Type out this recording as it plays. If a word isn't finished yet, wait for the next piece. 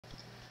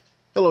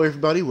Hello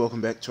everybody, welcome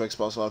back to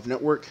Xbox Live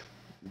Network.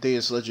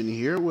 Deus Legend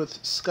here with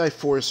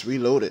Skyforce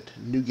Reloaded.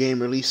 New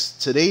game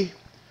released today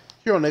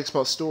here on the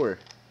Xbox Store.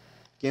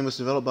 Game was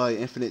developed by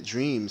Infinite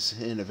Dreams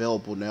and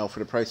available now for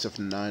the price of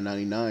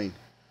 $9.99.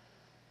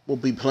 We'll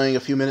be playing a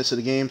few minutes of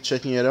the game,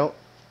 checking it out,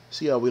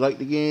 see how we like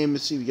the game,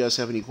 and see if you guys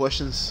have any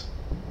questions.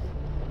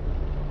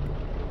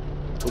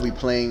 We'll be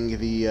playing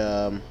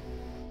the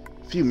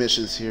few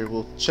missions here.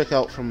 We'll check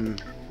out from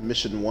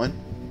mission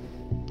 1.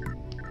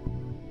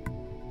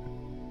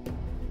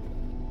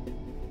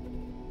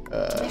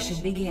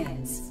 Mission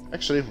begins.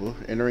 Actually, we're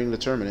entering the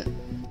tournament.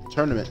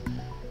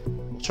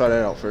 We'll try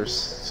that out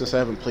first, since I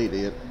haven't played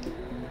it yet.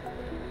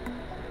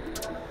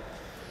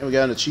 And we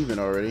got an achievement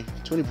already.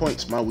 20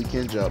 points, my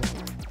weekend job.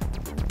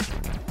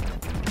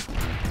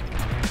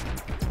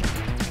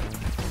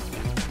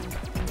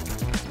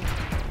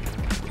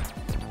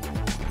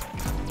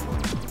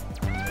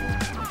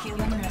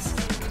 Human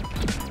rescue.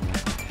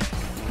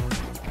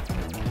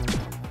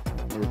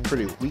 We're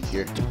pretty weak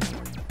here.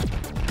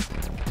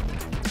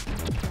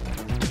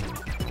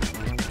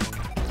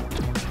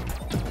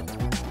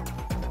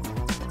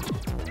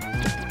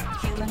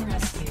 Human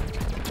rescue.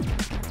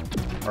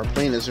 Our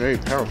plane is very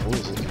powerful,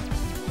 is it?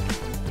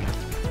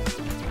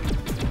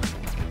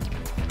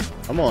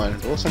 Come on,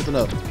 blow something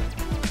up.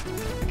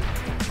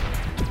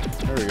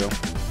 There we go.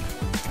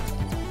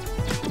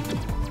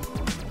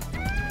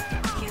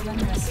 Human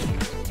rescue.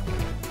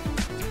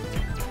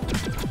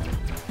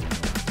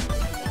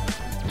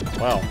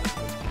 Wow.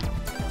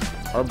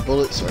 Our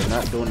bullets are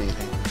not doing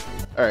anything.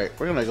 Alright,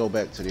 we're gonna go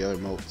back to the other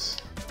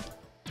modes.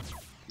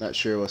 Not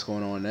sure what's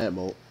going on in that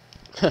mode.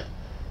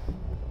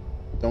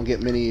 Don't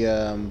get many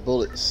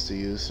bullets to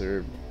use,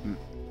 or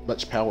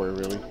much power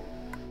really.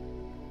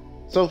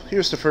 So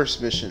here's the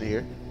first mission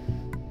here.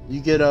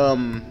 You get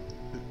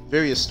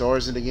various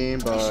stars in the game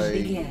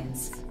by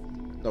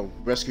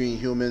rescuing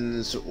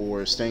humans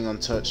or staying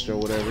untouched or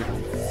whatever.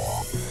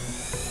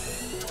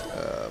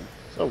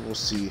 So we'll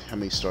see how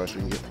many stars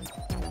we can get.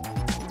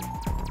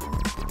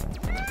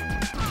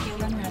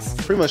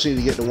 Pretty much need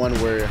to get the one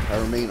where I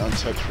remain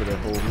untouched for the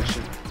whole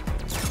mission.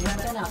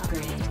 Weapon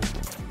upgrade.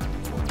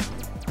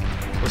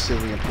 Let's see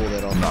if we can pull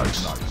that off.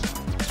 Nice.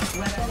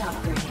 Weapon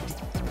upgrade.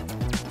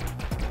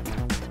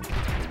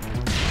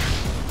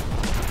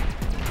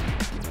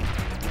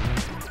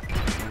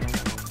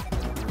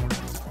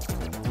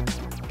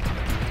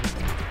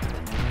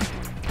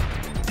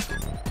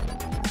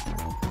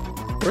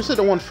 Where's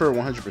the one for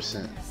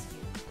 100%?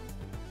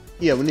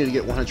 Yeah, we need to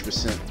get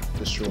 100%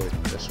 destroyed.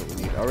 That's what we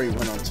need. I already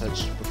went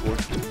untouched before.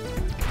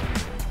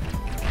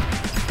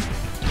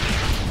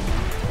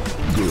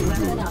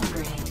 Weapon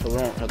upgrade. So we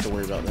don't have to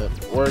worry about that.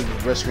 Or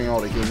rescuing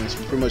all the humans.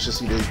 We pretty much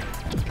just need to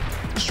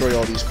destroy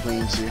all these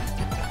planes here.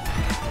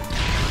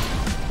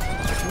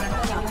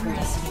 Weapon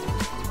upgrade.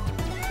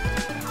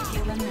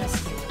 Human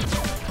rescue.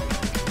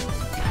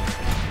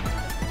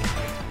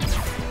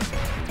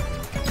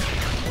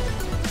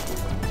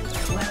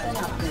 Weapon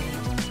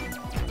upgrade.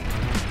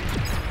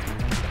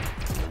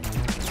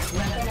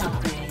 Weapon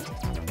upgrade.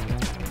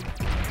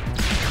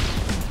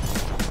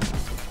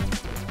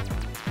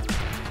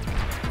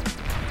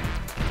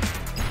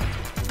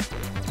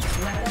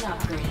 Weapon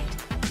upgrade.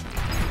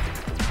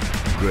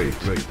 Great.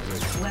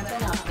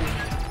 Weapon upgrade.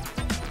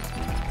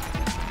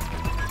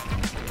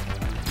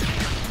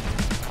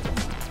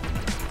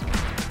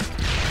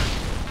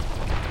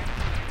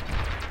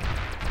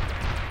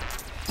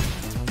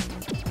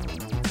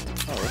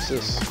 Oh, what's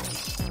this?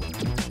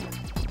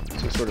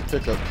 Some sort of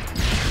pickup.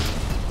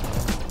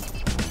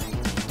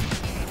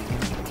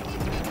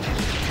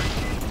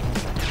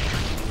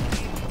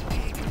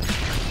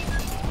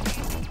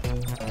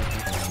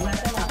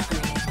 Weapon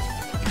upgrade.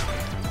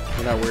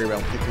 We're not worried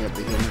about picking up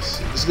the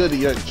humans. It's good that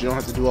you don't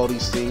have to do all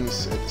these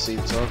things at the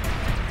same time.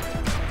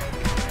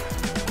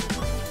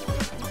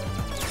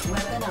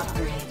 Weapon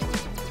upgrade.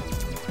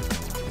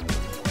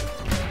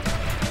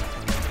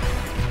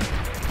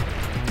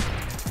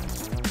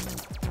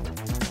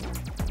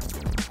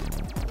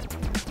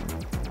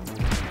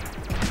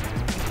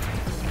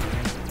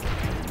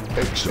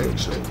 Excellent.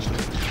 So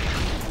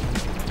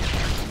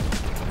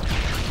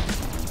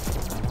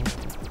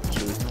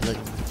we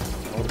collect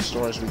all the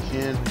stars we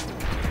can.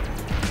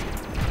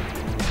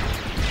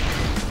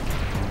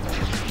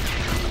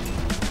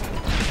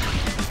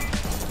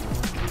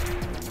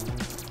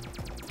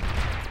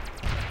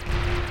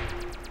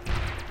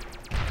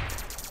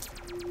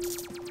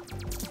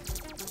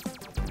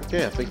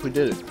 Okay, I think we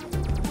did it.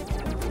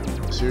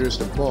 So here's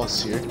the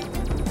boss here.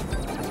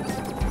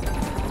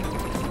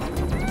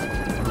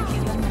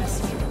 Human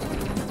rescue.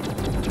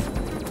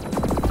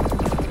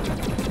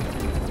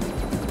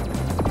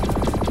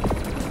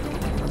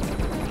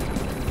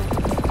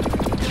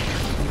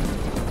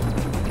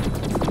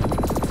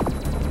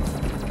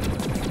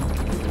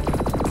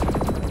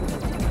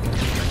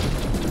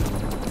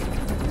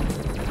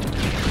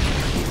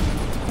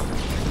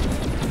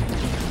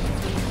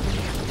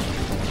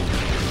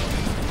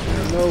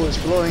 No, it's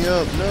blowing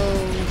up. No.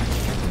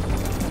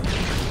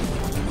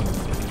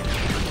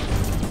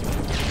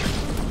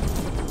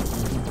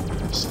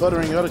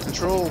 Sputtering out of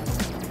control.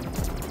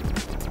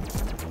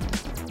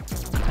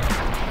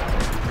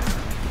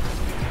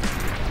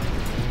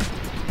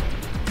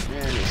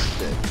 And it's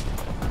dead.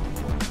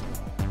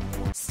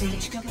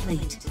 Stage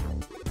complete.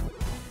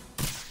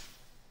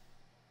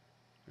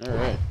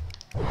 Alright.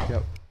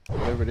 Yep.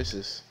 Whatever this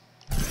is.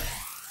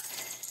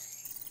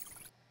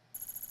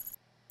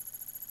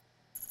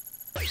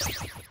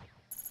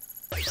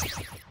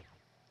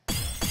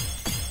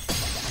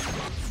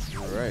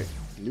 Alright.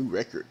 New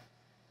record.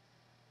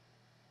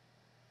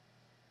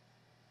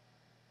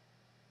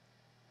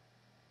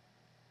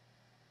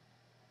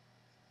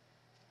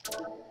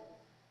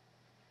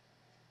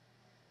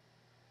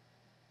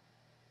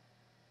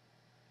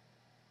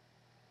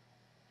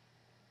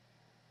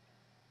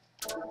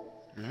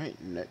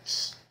 Alright,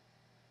 next.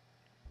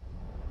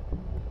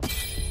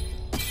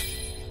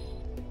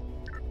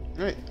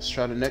 Alright, let's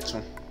try the next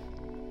one.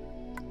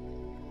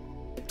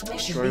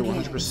 Mission Destroy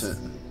begins.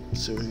 100%.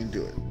 Let's see if we can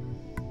do it.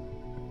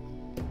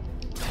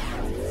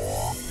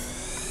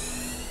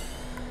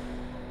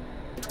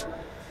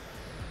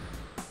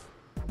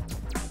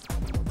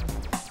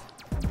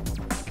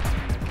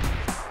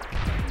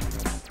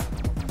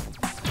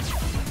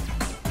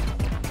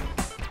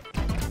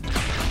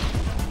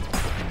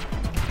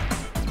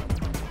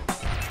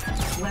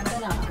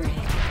 Weapon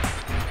upgrade.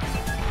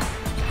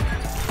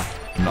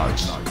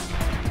 Nice.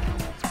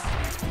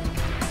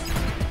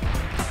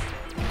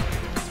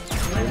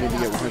 We need to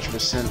get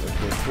 100% of the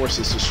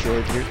forces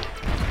destroyed here.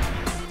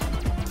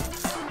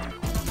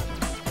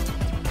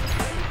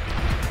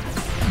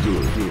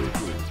 Good.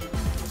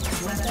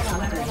 Weapon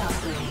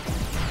upgrade.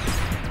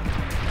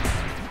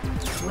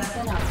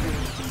 Weapon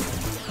upgrade.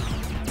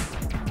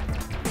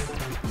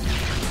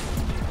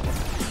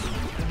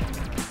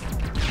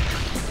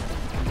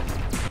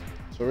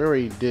 So we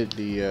already did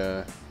the,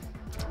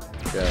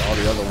 all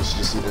the other ones.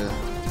 Just need to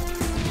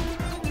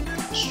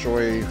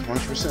destroy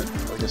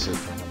 100%, like I said.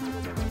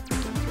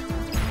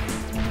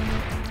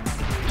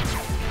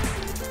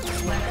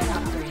 Weapon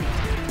upgrade.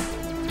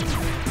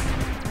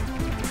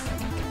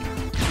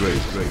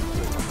 Great.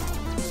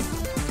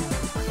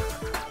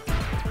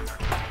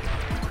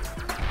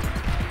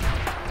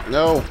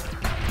 No!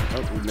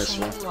 Oh, we missed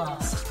one. Chain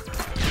lost.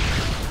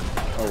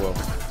 Oh well.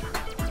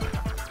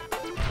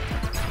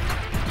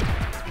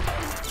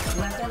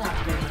 Weapon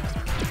upgrade.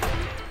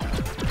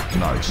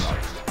 Nice.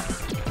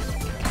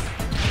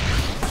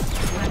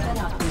 Weapon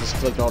upgrade. Let's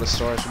collect all the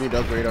stars. We need to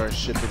upgrade our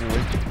ship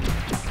anyway.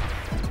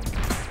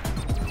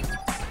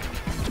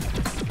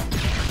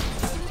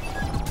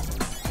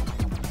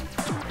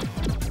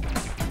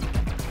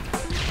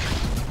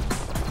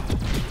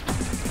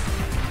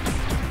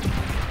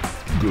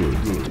 Good.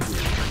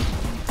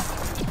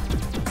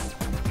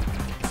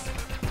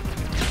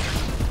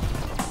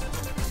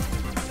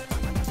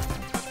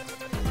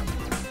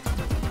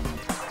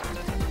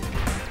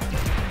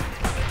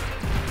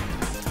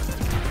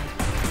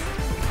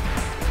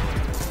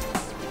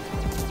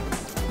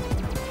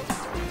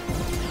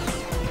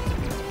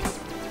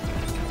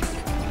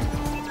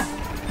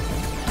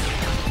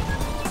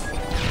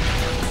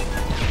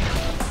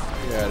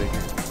 Get out of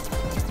here.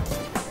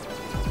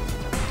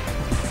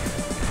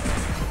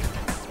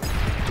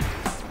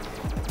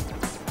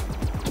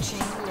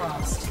 Chain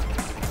lost.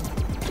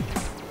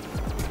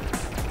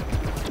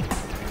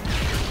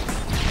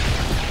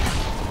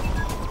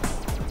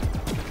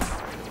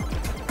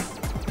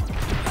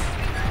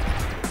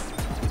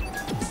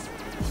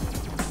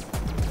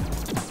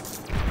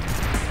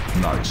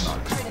 Nice.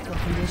 Critical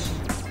condition.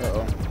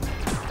 Uh-oh.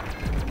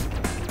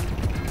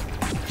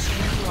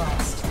 Chain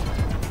lost.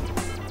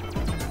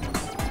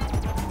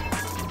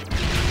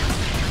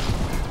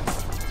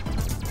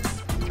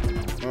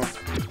 Oh.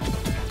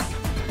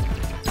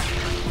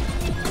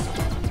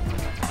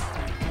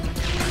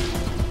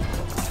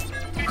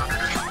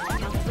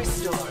 Health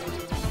restored.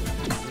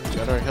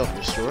 Got our health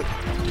restored.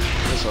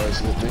 That's always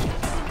a good thing.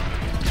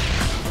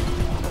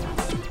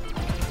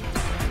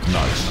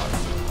 Nice.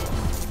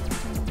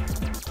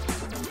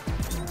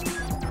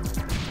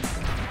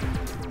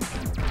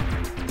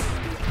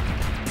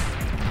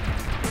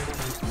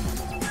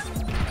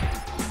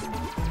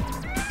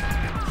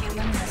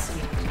 Human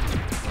rescue.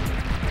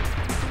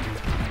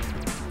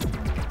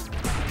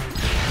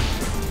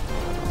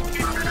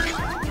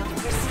 Health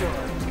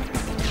restored.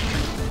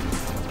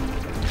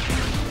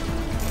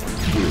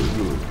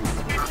 Good.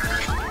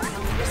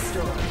 Health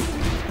restored.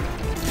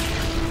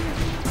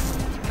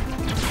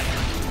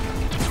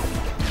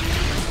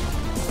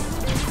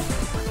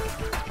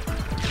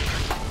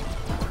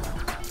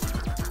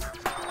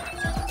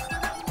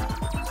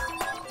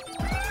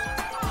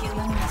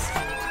 Human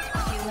rescue.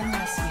 Human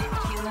rescue.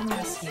 Human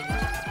rescue.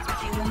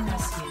 Human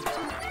rescue.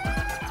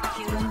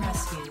 Human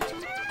rescue.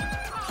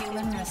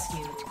 Human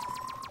rescue.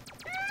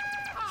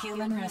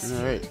 Human rescue.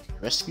 Alright.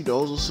 Rescue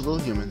those civil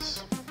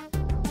humans.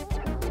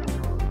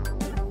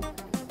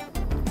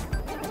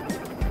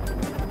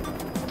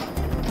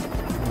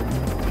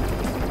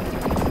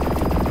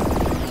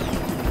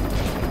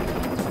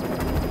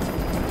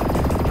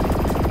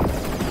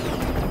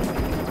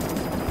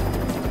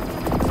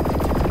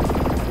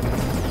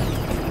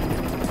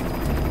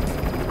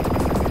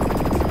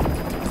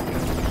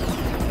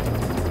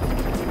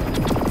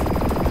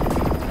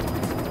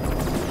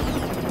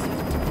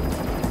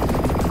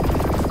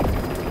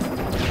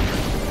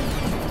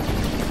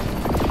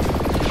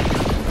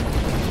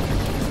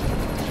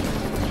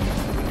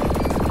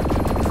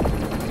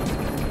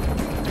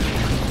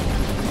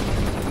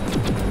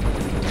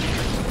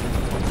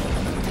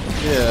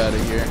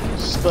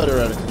 but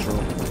they're out of control.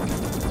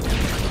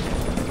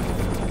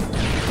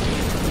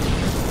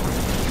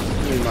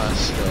 Give me my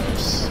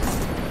stuffs.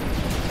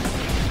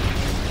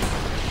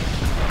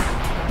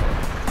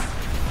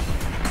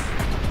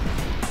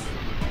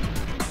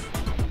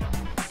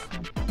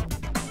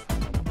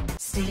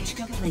 Stage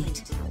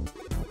complete.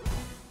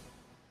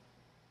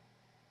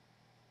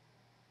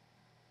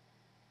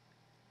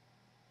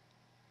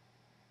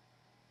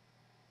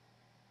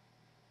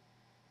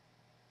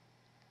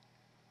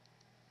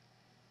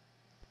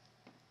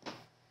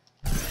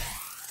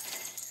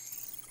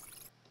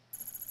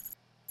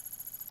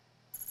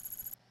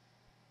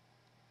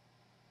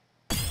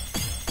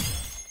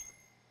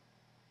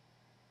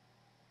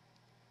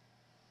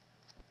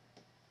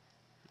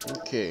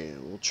 Okay,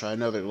 we'll try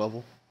another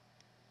level.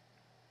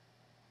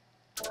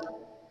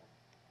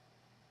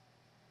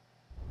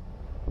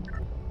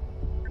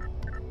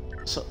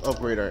 Let's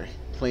upgrade our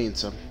plane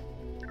some.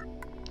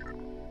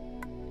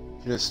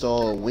 You can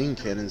install wing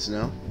cannons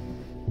now.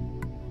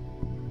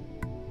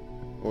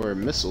 Or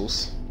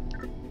missiles.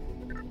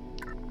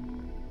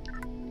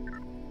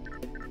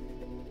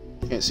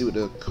 Can't see what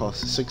the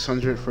cost is.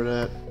 600 for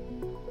that.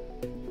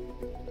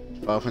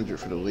 500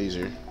 for the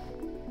laser.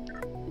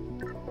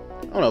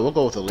 I don't know, we'll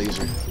go with the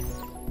laser. I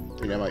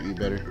think that might be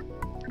better.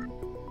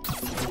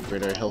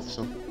 Upgrade our health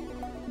some.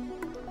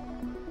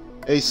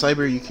 Hey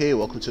Cyber UK,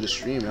 welcome to the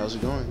stream. How's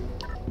it going?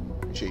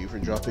 Appreciate you for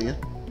dropping in.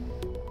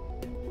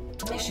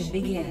 Mission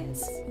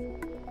begins.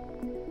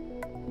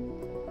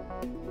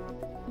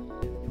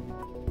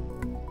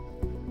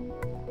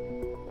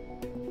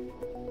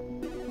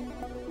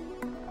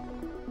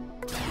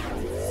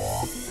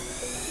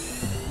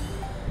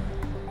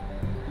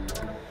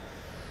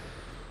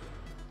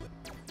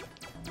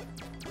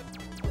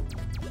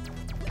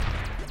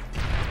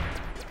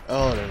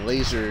 Oh, the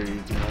laser,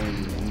 you can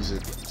only use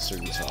it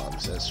certain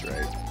times. That's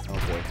right. Oh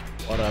boy.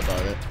 Why did I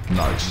buy that?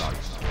 Nice.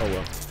 Oh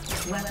well.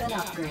 Weapon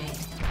upgrade.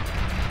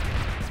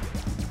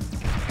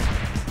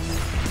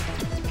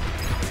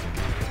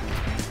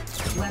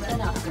 Weapon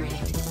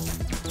upgrade.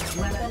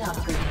 Weapon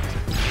upgrade.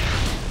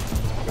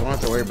 You don't have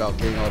to worry about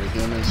getting all the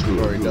humans. We've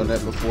already done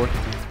that before.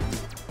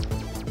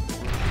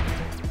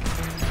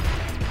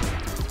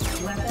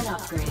 Weapon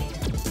upgrade.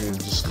 And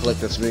just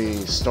collect as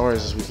many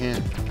stars as we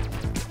can.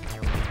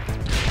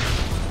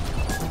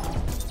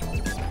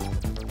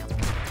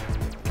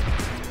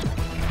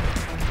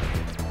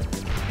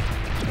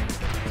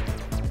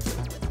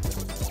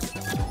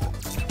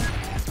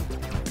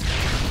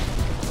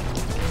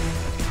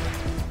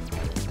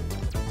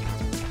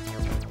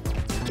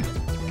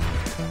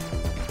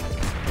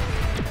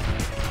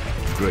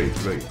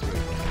 Great.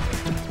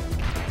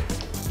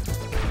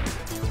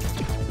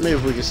 Maybe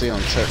if we can stay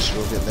on touch,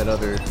 we'll get that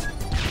other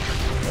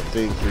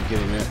thing for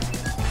getting it.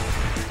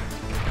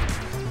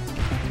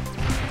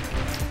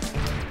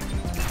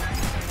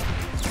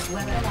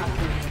 Weapon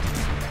upgrade.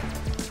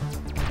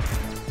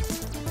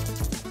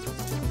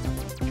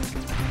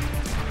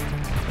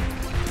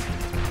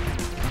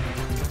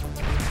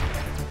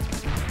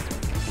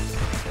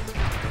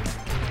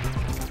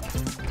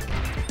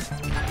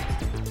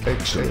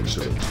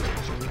 Excellent.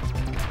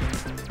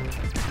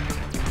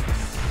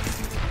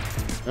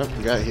 Oh,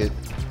 we got hit.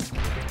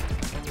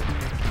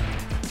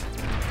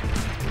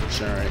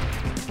 It's alright.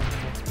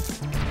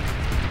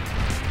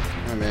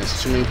 Oh man,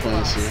 there's too many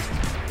planes here.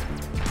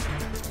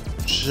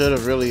 Should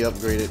have really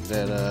upgraded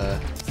that,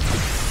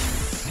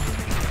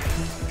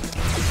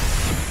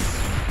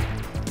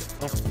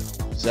 Oh,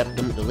 zapped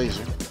them with the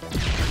laser.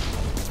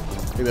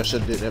 Maybe I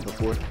should have did that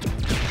before.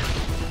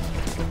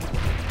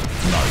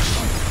 Nice.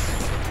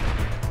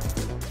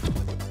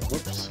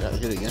 Whoops, got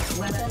hit again.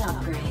 Weapon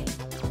upgrade.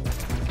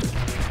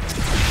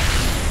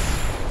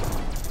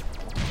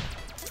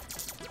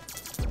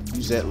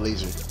 Use that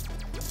laser.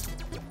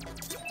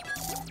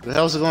 But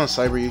how's it going,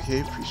 Cyber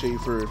UK? Appreciate you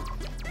for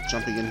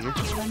jumping in here,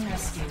 Human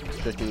rescue.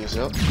 checking us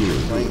out.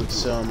 Good. Playing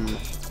some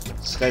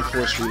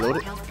Skyforce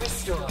Reloaded. Health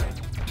restored.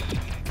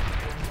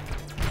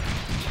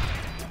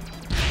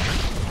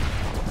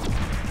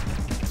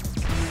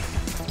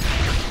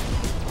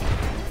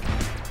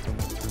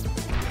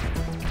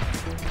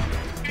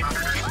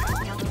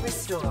 Health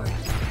restored.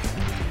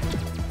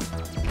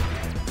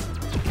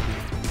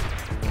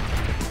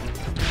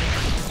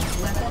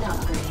 Weapon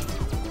upgrade.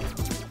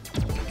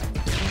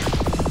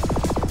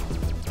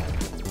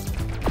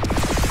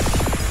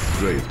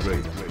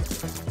 Great.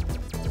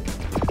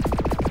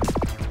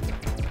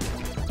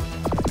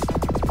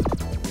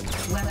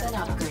 Weapon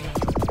upgrade.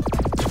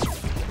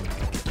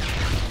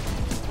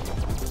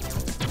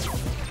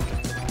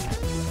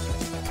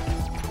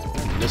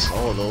 Missed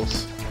all of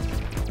those.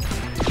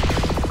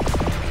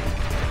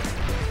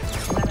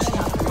 Weapon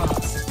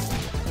upgrade.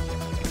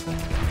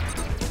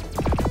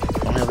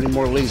 Don't have any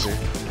more laser.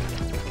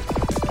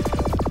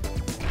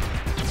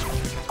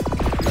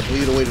 I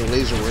believe the way the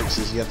laser works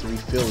is you have to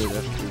refill it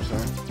after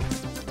some.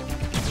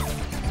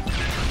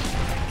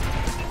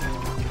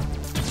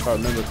 If I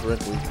remember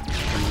correctly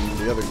from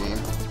the other game,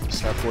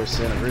 Skyforce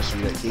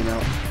Anniversary that came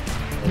out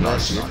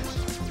last year.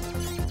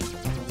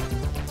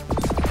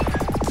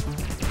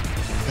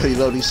 You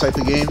love these type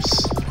of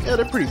games? Yeah,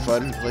 they're pretty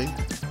fun to play.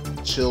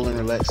 Chill and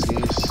relax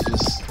games.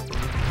 Just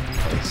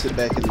sit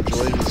back and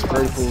enjoy these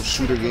vertical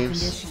shooter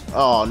games.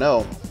 Oh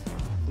no.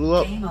 Blew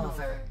up. Game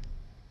over.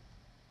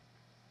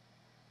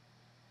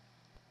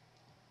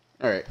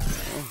 Alright.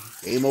 Well,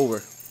 game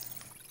over.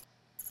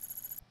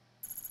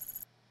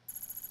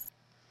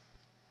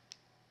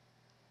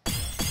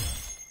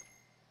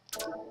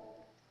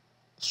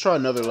 Let's try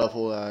another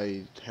level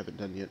I haven't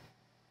done yet.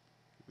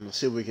 Let's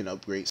see if we can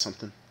upgrade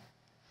something.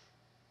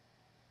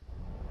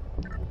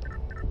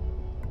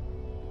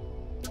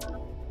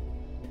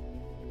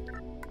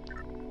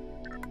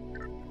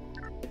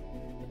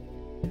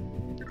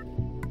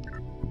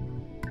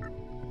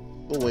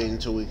 We'll wait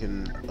until we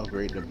can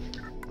upgrade the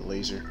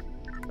laser.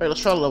 Alright,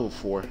 let's try level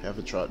 4.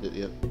 Haven't tried it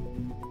yet.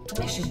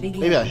 Mission begins.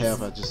 Maybe I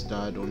have, I just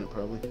died on it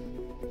probably.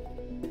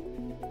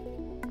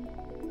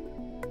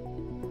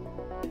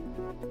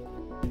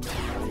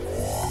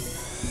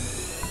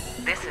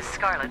 This is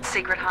Scarlet's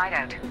secret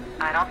hideout.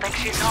 I don't think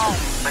she's home,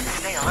 but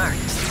stay alert.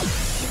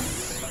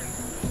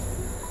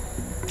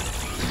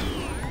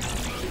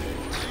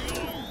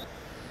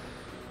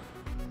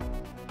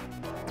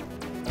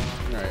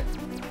 Alright.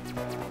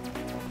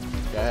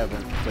 Yeah, I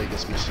haven't played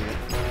this mission yet.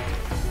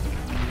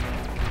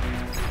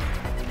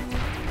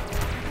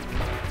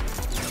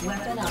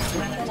 Weapon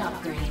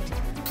upgrade.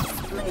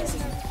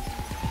 Laser.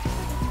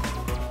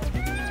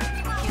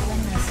 Kill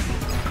and rescue.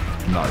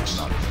 Nice.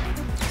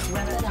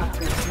 Weapon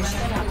upgrade.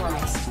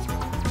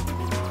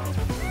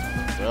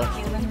 Well,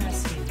 Kill and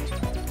rescue.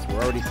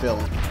 we're already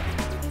failing.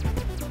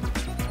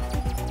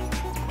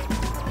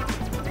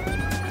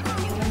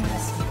 Kill and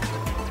rescue.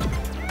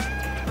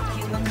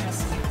 Kill and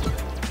rescue.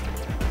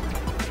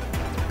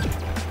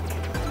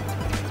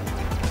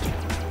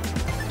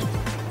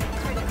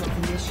 Critical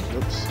condition.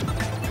 Oops.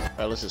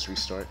 Alright, let's just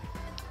restart.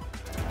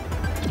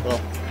 Well,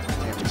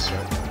 can't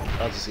restart.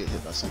 I'll just get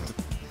hit by something.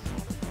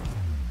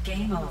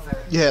 Game over.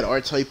 You had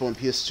R-Type on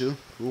PS2?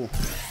 Cool.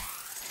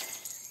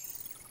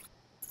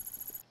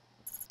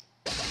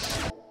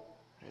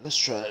 Alright, let's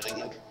try that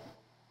again.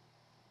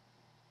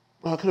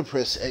 Oh, I could have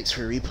pressed X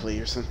for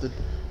replay or something.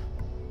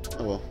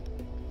 Oh well.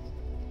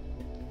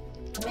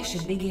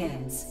 Mission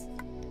begins.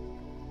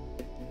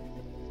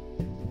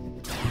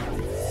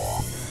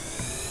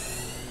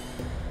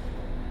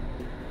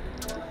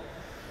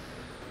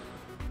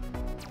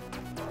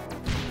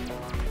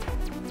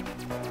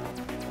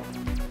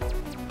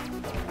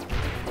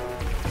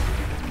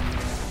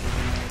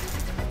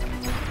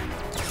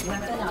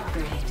 Weapon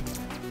upgrade.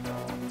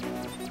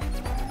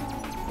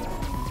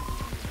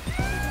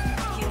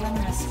 Kill and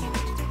rescue.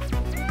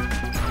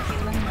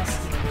 Kill and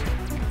rescue.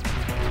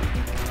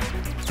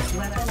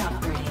 Weapon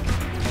upgrade.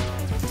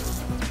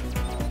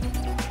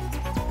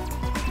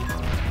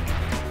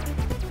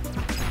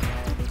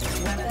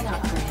 Weapon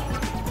upgrade.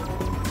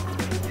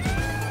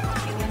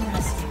 Kill and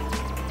rescue.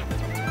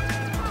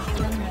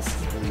 Kill and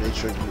rescue. And make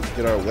sure we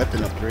get our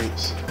weapon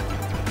upgrades.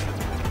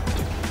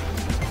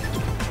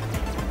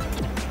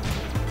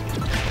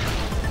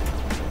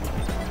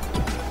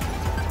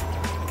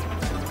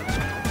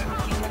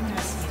 Kill and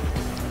rescue.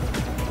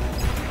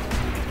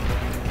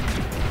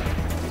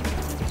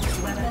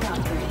 Weapon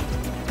upgrade.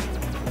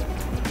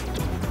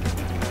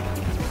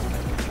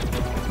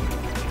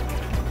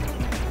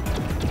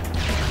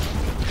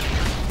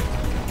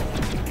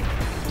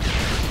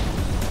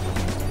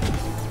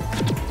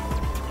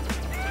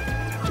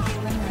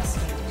 Kill and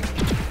rescue.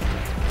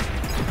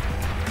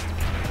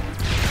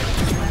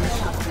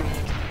 Weapon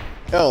upgrade.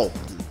 Oh!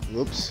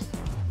 Whoops.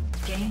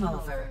 Game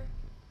over.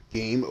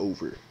 Game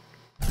over.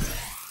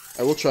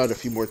 I will try it a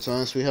few more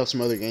times. We have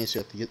some other games we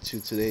have to get to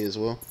today as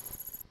well.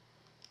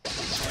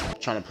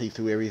 Trying to play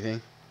through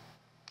everything.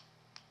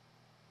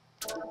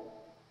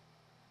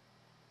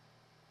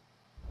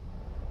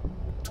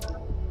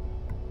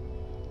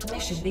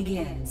 Mission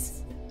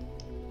begins.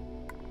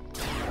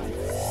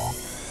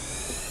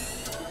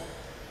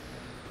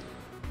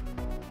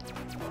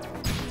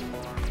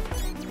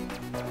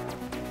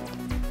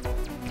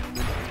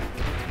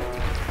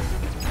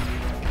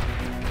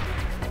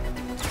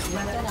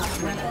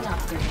 Weapon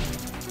upgrade.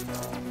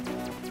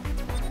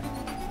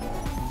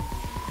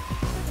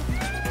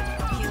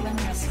 Kill and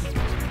rescue.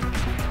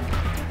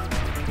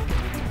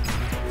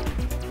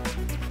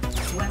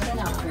 Weapon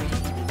upgrade.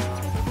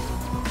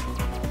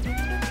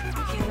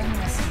 Kill and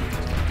rescue.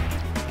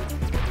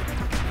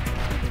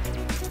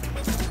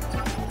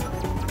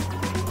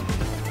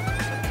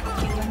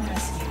 Kill and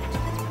rescue.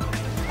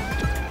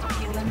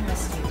 Kill and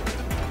rescue.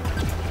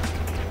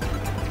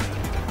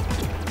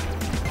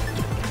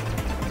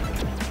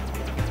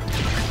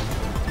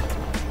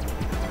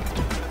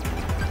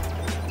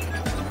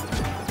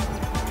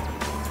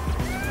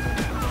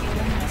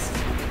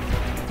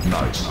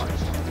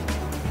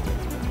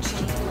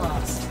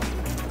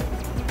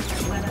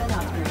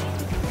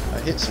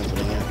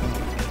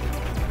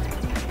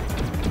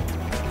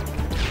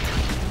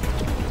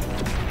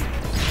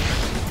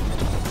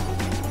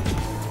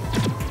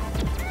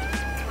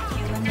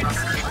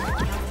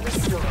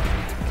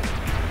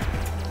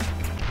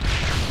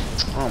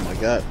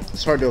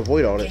 It's hard to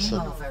avoid all that Game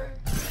stuff. over.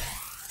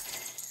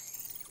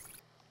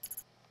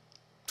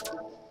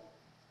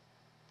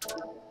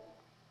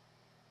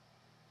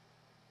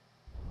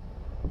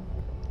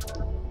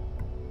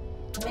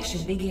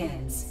 Mission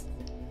begins.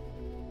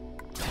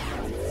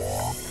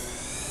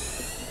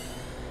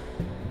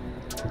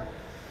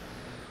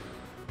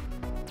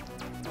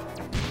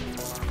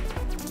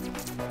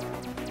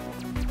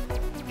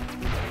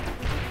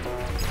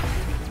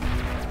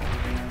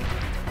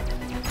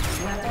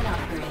 Weapon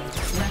upgrade.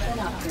 Weapon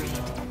upgrade.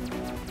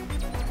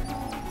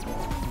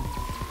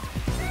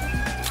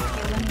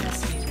 Human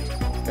rescued.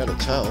 Gotta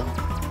tell.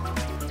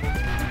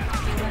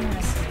 Human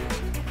rescued.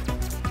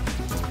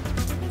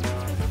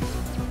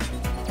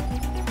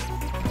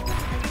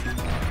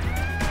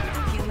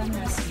 Human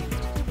rescued.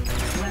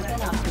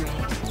 Weapon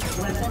upgrade.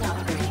 Weapon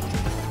upgrade.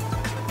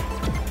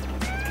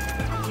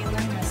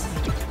 Human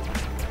rescued.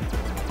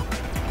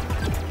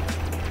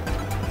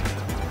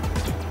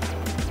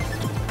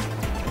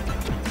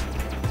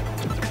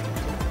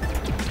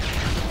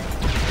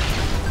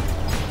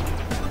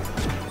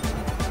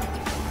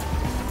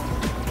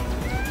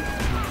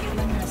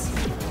 Human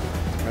rescued.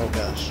 Oh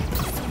gosh.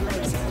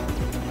 Laser.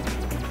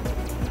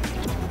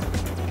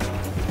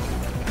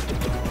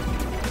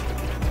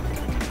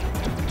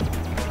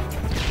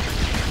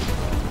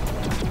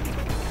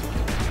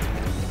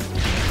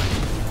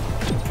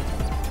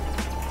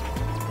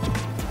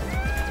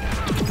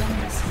 Human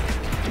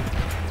rescued.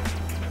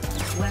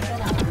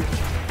 Weapon upgrade.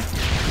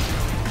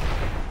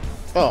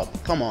 Oh,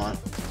 come on.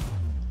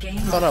 Game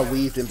Thought over. I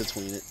weaved in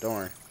between it.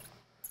 Darn.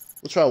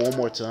 We'll try one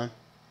more time.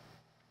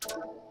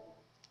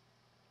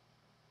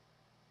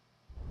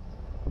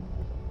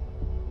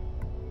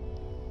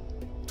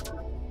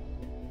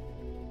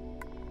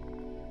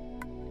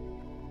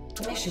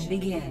 Mission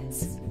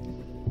begins.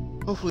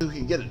 Hopefully we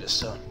can get it this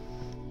time.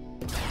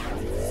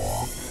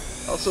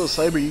 Also,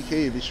 Cyber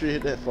UK, be sure to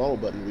hit that follow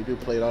button. We do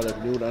play a lot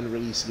of new and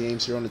unreleased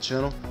games here on the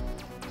channel.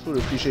 So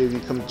we'd appreciate if you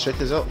come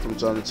check us out from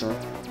time to time.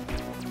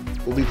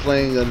 We'll be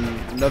playing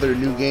another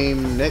new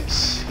game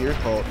next here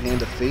called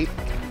Hand of Fate.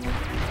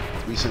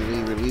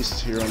 Recently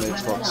released here on the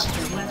Weapon Xbox.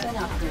 upgrade. Weapon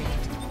upgrade.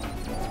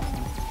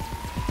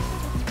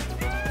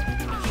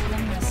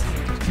 Human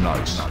rescued.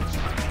 Nice.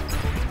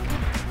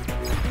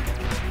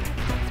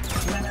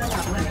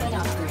 Weapon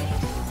upgrade.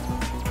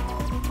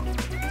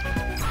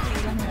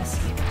 Human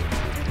rescued.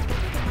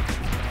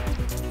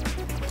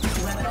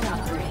 Weapon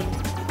upgrade.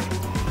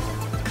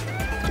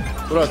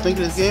 What do I think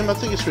of this game? I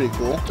think it's pretty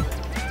cool. Human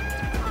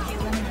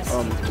rescued.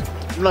 I'm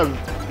not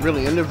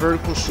really into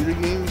vertical shooter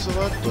games a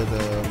lot, but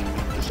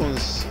this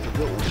one's a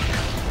good one.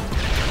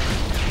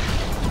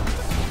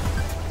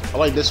 I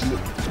like this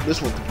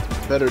one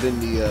better than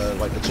the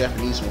like the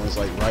Japanese ones,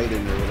 like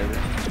Raiden or whatever.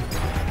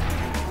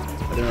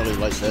 I didn't really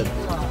like that.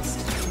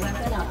 Lost.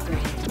 Weapon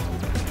upgrade.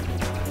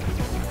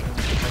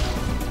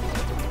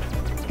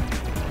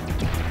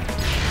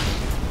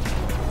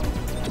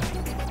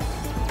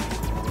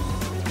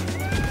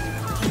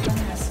 Human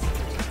rescued.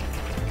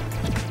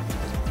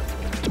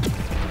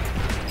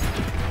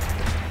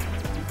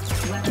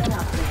 Weapon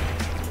upgrade.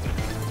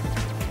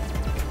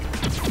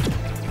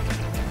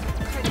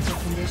 Critical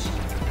condition.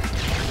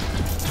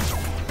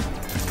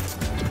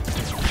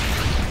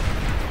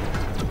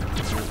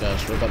 Oh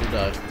gosh, we're about to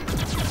die.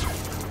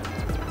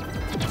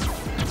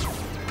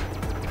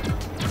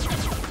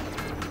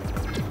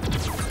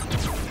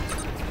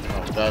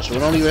 Oh gosh, we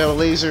don't even have a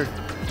laser.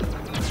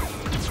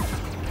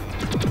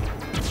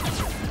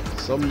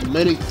 So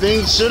many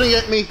things shooting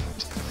at me.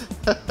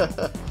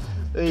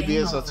 Hey, Game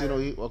BS over. Latino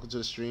Heat, welcome to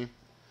the stream.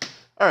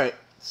 Alright,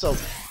 so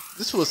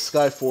this was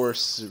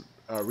Skyforce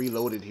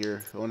Reloaded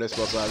here on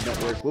Xbox Live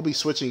Network. We'll be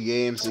switching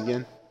games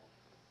again.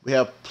 We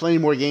have plenty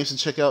more games to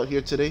check out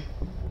here today.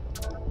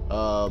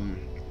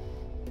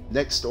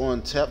 Next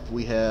on tap,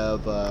 we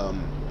have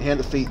Hand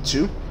of Fate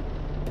 2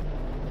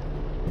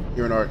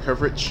 here in our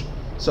coverage.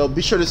 So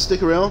be sure to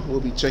stick around. We'll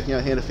be checking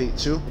out Hand of Fate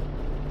 2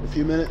 for a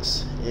few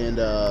minutes and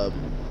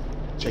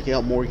checking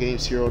out more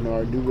games here on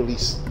our new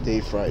release day,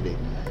 Friday.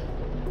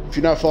 If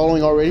you're not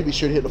following already, be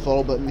sure to hit the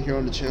follow button here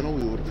on the channel.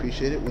 We would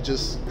appreciate it. We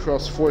just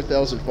crossed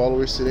 4,000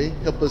 followers today.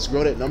 Help us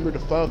grow that number to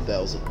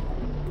 5,000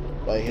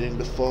 by hitting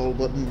the follow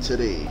button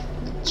today.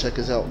 And check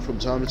us out from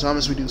time to time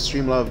as we do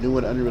stream live new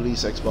and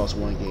unreleased Xbox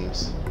One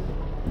games.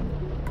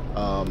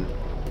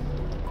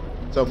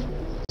 So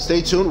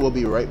stay tuned. We'll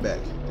be right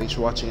back. Thanks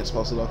for watching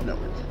Xbox Live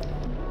Network.